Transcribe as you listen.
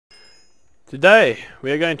Today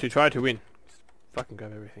we are going to try to win. Fucking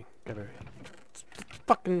grab everything. Grab everything.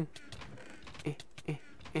 Fucking.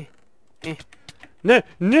 No,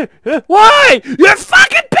 no. Why? You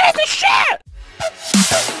fucking piece of shit!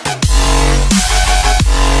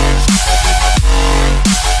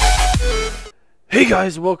 Hey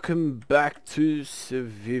guys, welcome back to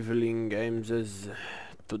Survivaling Games.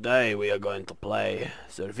 Today we are going to play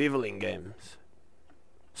Survivaling Games.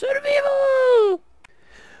 Survival!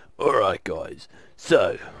 Alright guys,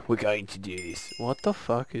 so we're going to do this. What the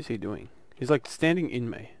fuck is he doing? He's like standing in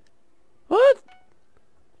me. What?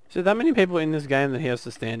 Is there that many people in this game that he has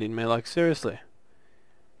to stand in me? Like seriously.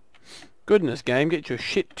 Goodness game, get your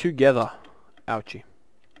shit together. Ouchie.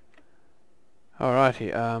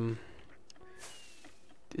 Alrighty,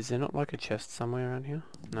 is there not like a chest somewhere around here?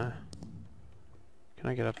 No. Can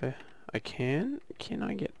I get up there? I can? Can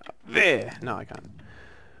I get up there? No, I can't.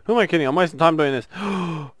 Who am I kidding? I'm wasting time doing this.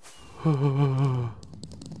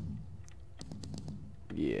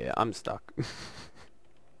 Yeah, I'm stuck.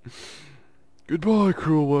 Goodbye,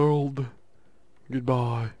 cruel world.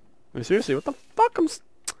 Goodbye. I mean, seriously, what the fuck?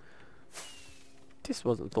 This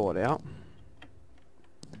wasn't thought out.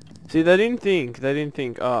 See, they didn't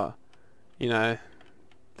think, oh, you know,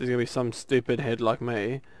 there's gonna be some stupid head like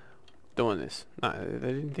me doing this. No,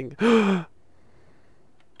 they didn't think.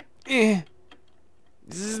 Eh.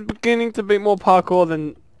 This is beginning to be more parkour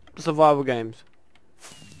than survival games.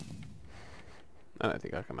 I don't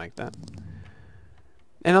think I can make that.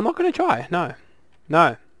 And I'm not going to try. No.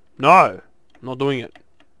 No. No. I'm not doing it.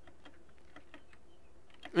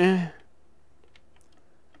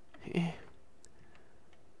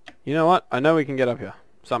 You know what? I know we can get up here.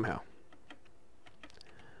 Somehow.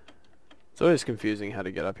 It's always confusing how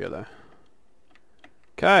to get up here though.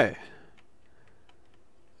 Okay.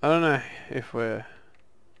 I don't know if we're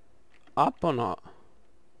up or not.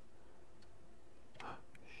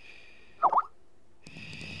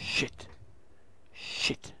 Shit.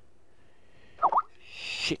 Shit.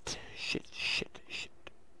 Shit. Shit. Shit. Shit.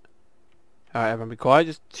 Alright, everyone be quiet.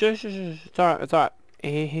 Just shush. It's alright. It's alright.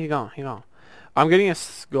 Here you go. Here you go. I'm getting a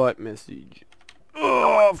Skype message.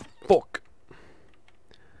 Oh, fuck.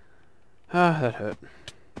 Ah, that hurt.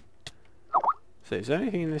 So, is there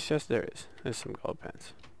anything in this chest? There is. There's some gold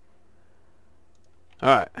pants.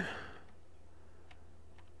 Alright.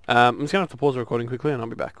 I'm just going to have to pause the recording quickly and I'll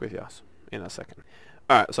be back with you in a second.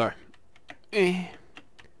 Alright, sorry. How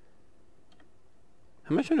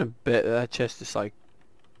much am I gonna bet that chest is like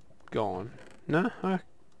gone? No?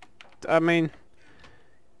 I mean,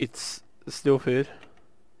 it's still food.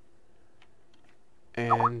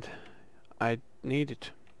 And I need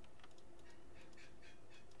it.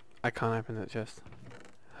 I can't open that chest.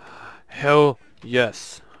 Hell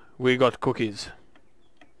yes. We got cookies.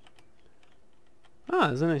 Ah,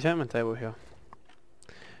 there's an enchantment table here.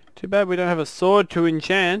 Too bad we don't have a sword to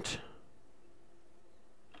enchant.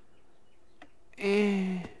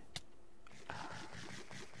 Keep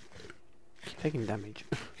taking damage.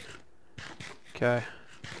 Okay.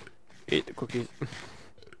 Eat the cookies.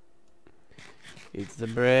 Eat the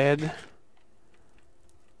bread.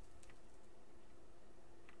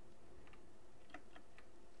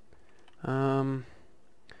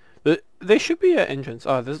 There should be an entrance.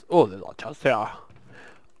 Oh, there's a chest here.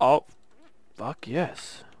 Oh, fuck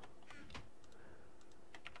yes.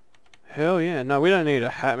 Hell yeah. No, we don't need a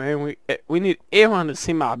hat, man. We need everyone to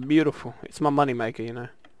see my beautiful. It's my money maker, you know.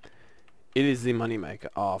 It is the money maker.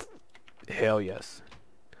 Oh, hell yes.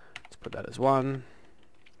 Let's put that as one.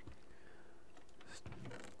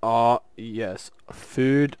 Oh, yes.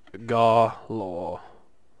 Food galore.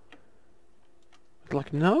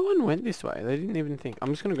 Like, no one went this way. They didn't even think. I'm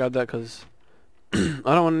just going to grab that because I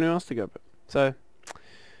don't want anyone else to go. So,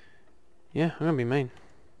 yeah, I'm going to be mean.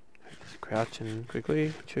 Just crouch and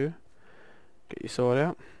quickly chew. Get your sword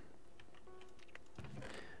out.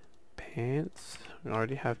 Pants. I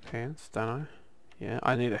already have pants, don't I? Yeah,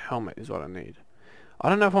 I need a helmet is what I need. I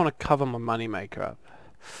don't know if I want to cover my money maker up.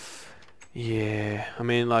 Yeah, I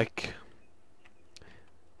mean like,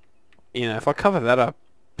 you know, if I cover that up,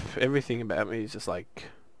 everything about me is just like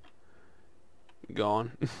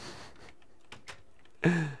gone.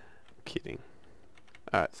 Kidding.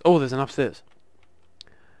 Alright. Oh, there's an upstairs.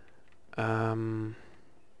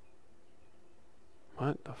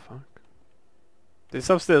 What the fuck? This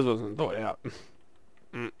upstairs wasn't thought out.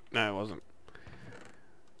 No, it wasn't.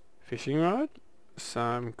 Fishing rod.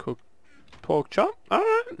 Some cooked pork chop.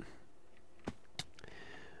 Alright.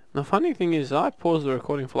 The funny thing is, I paused the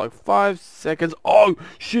recording for like 5 seconds. Oh,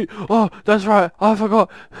 shit. Oh, that's right. I forgot.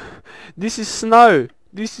 This is snow.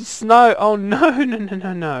 This is snow. Oh, no, no, no,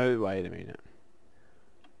 no, no. Wait a minute.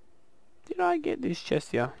 Did I get this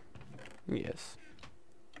chest here? Yes.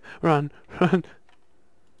 Run, run.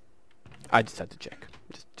 I just had to check,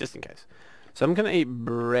 just in case. So I'm gonna eat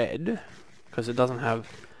bread because it doesn't have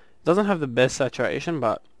the best saturation,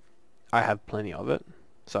 but I have plenty of it,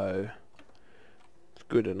 so it's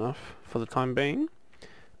good enough for the time being.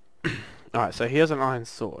 Alright, so here's an iron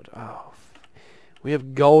sword. Oh, we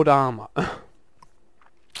have gold armor.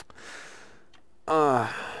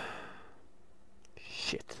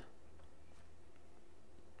 Shit.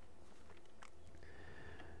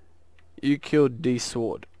 You killed the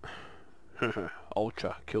sword.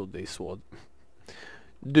 Ultra killed the sword.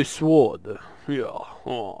 The sword. Yeah.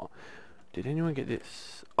 Oh. Did anyone get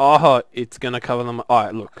this? Oh, it's gonna cover them.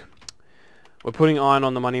 Alright, look. We're putting iron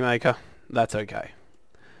on the moneymaker. That's okay.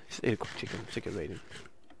 Just eat a cooked chicken. Sick of eating.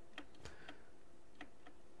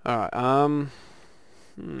 Alright,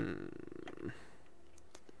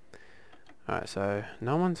 Alright, so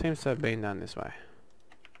no one seems to have been down this way.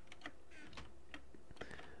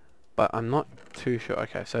 But I'm not too sure.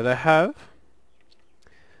 Okay, so they have.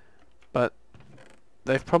 But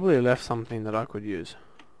they've probably left something that I could use.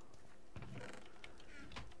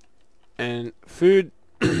 And food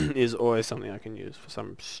is always something I can use for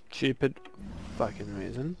some stupid fucking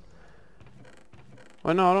reason.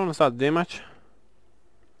 Well, no, I don't want to start there much.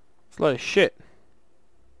 It's a lot of shit.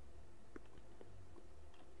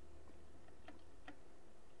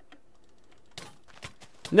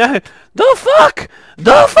 No! The fuck!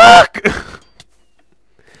 The fuck!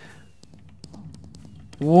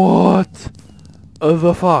 What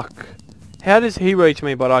the fuck? How does he reach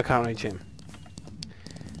me but I can't reach him?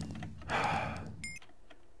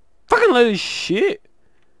 Fucking load of shit!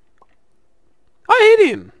 I hit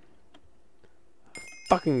him!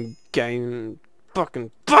 Fucking game...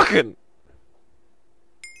 Fucking...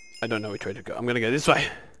 I don't know which way to go. I'm gonna go this way.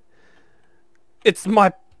 It's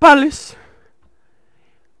my palace!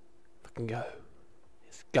 Fucking go.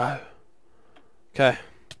 Let's go. Okay.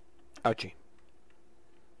 Ouchie.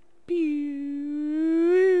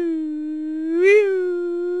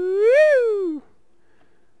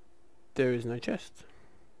 There is no chest.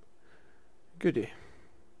 Goody.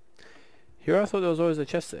 Here I thought there was always a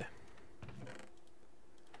chest there.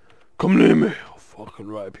 Come near me, I'll fucking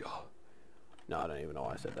rape you. No, I don't even know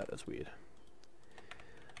why I said that, that's weird.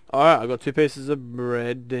 Alright, I got 2 pieces of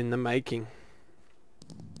bread in the making.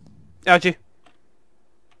 Ouchie!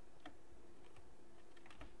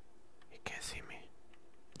 You can't see me.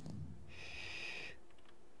 Shh.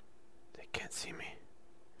 They can't see me.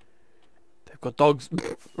 They've got dogs.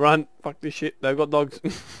 Run! Fuck this shit, they've got dogs.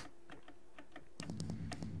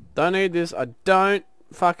 Don't need this, I don't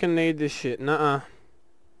fucking need this shit, nuh-uh.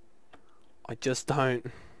 I just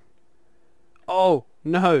don't. Oh,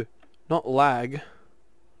 no, not lag.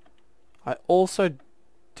 I also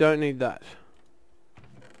don't need that.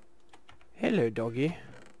 Hello, doggy.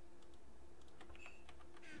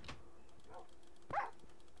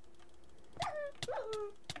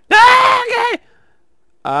 Ah, okay!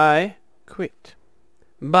 I quit.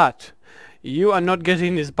 But you are not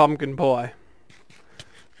getting this pumpkin pie.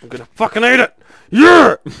 I'm gonna fucking eat it!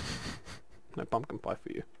 Yeah! No pumpkin pie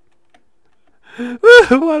for you. Why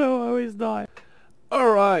do I always die?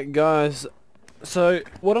 Alright guys, so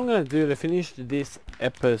what I'm going to do to finish this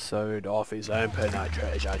episode off is open a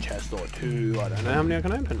treasure chest or 2. I don't know how many I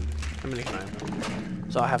can open. How many can I open?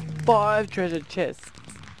 So I have 5 treasure chests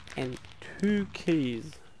and 2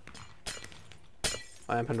 keys.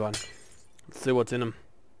 I opened one. Let's see what's in them.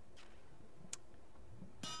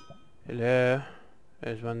 Hello.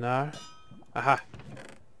 There's one there. Aha.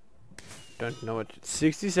 Don't know what.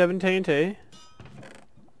 67 TNT.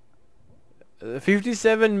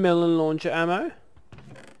 57 melon launcher ammo.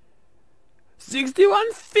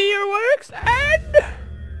 61 fireworks and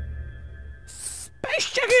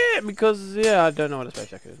space jacket, because yeah, I don't know what a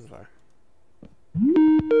space jacket is, I'm sorry.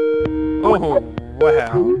 Oh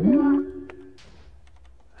wow.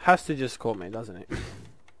 Has to just call me, doesn't it?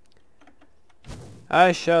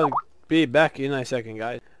 I shall be back in a second,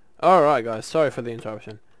 guys. Alright guys, sorry for the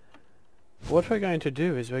interruption. What we're going to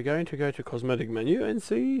do is we're going to go to cosmetic menu and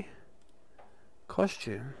see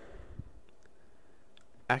costume.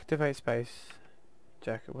 Activate space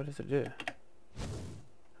jacket. What does it do?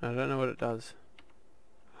 I don't know what it does.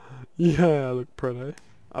 Yeah, I look pretty.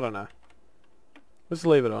 I don't know. Let's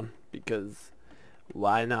leave it on because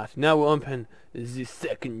why not? Now we'll open the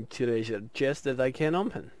second treasure chest that I can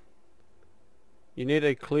open. You need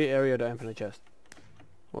a clear area to open a chest.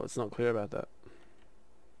 Well, it's not clear about that.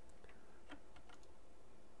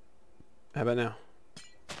 How about now?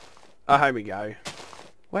 Oh, here we go.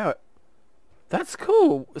 Wow. That's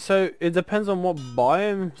cool. So it depends on what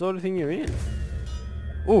biome sort of thing you're in.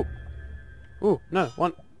 Ooh. Ooh, no,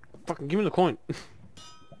 one. Fucking give me the coin.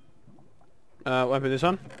 Open this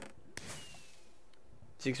one.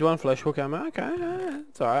 61 flesh hook ammo. Okay,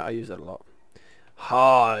 it's alright. I use that a lot.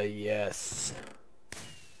 Ah, yes.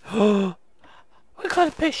 Oh, we got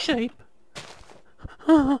a pet sheep.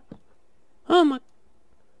 Oh my.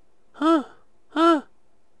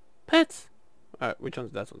 Pets. Alright, which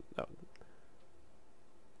one's that one? That one.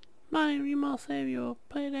 Mine, you must have your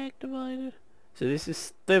pet activated. So this is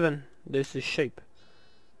Steven. This is sheep.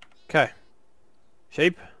 Okay.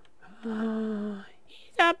 Sheep.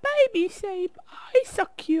 He's a baby sheep. Oh, he's so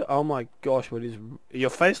cute. Oh my gosh, what is... Your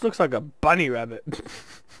face looks like a bunny rabbit.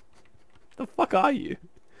 The fuck are you?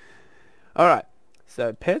 Alright.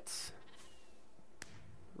 So, pets.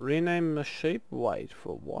 Rename a sheep. Wait,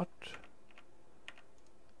 for what?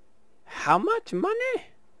 How much money?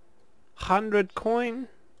 100 coin?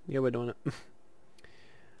 Yeah, we're doing it.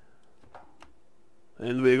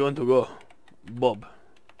 And we're going to go. Bob.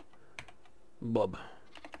 Bob.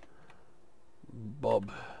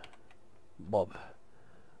 Bob. Bob.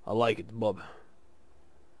 I like it, Bob.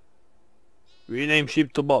 Rename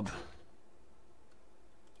sheep to Bob.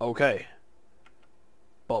 Okay.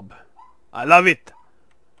 Bob. I love it!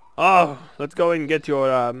 Oh, let's go and get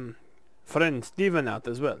your friend Steven out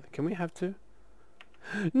as well. Can we have two?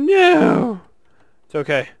 No! It's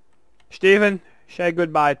okay. Steven, say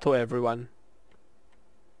goodbye to everyone.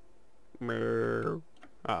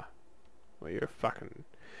 Ah. Well, you're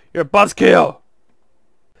a buzzkill!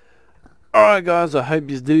 Alright guys, I hope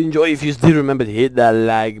you did enjoy. If you did, remember to hit that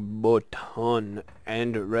like button.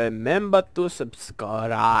 And remember to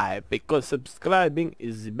subscribe. Because subscribing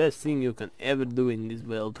is the best thing you can ever do in this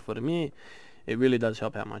world. For me, it really does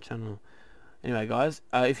help out my channel. Anyway guys,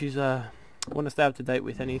 if you want to stay up to date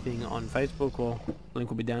with anything on Facebook, or link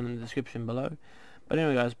will be down in the description below. But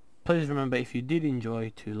anyway guys, please remember, if you did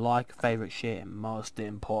enjoy, to like, favorite, share, and most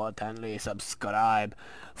importantly, subscribe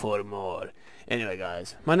for more. Anyway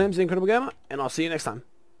guys, my name's IncrediibleGamer, and I'll see you next time.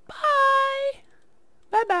 Bye!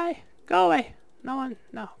 Bye bye. Go away. No one.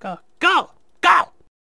 No. Go. Go!